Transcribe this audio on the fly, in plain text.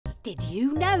Did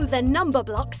you know the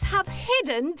Numberblocks have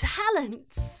hidden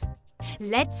talents?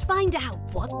 Let's find out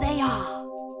what they are.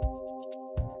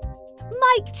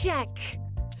 Mic check.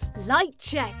 Light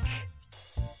check.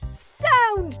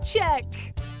 Sound check.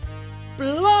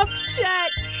 Block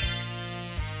check.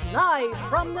 Live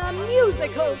from the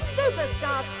musical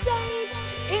superstar stage,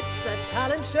 it's the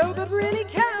talent show that really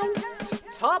counts.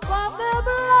 Top of the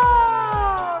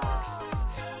blocks.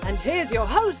 And here's your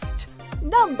host,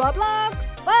 Numberblock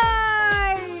 5.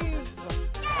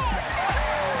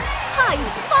 High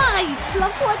five,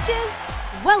 Block Watchers!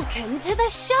 Welcome to the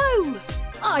show.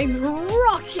 I'm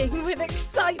rocking with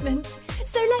excitement,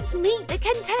 so let's meet the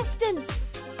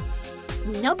contestants.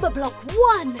 Numberblock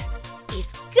 1 is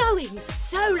going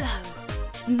solo.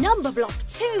 Numberblock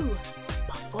 2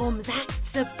 performs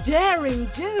acts of daring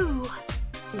do.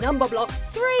 Numberblock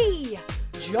 3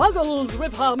 juggles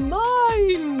with her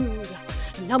mind.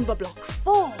 Numberblock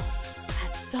 4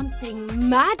 has something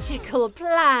magical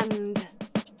planned.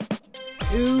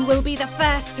 Who will be the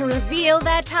first to reveal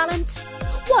their talent?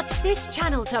 Watch this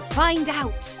channel to find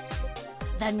out.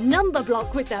 The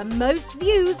Numberblock with the most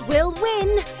views will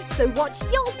win, so watch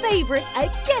your favourite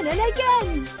again and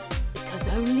again. Because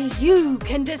only you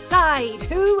can decide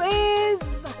who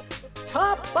is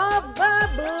top of the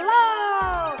block.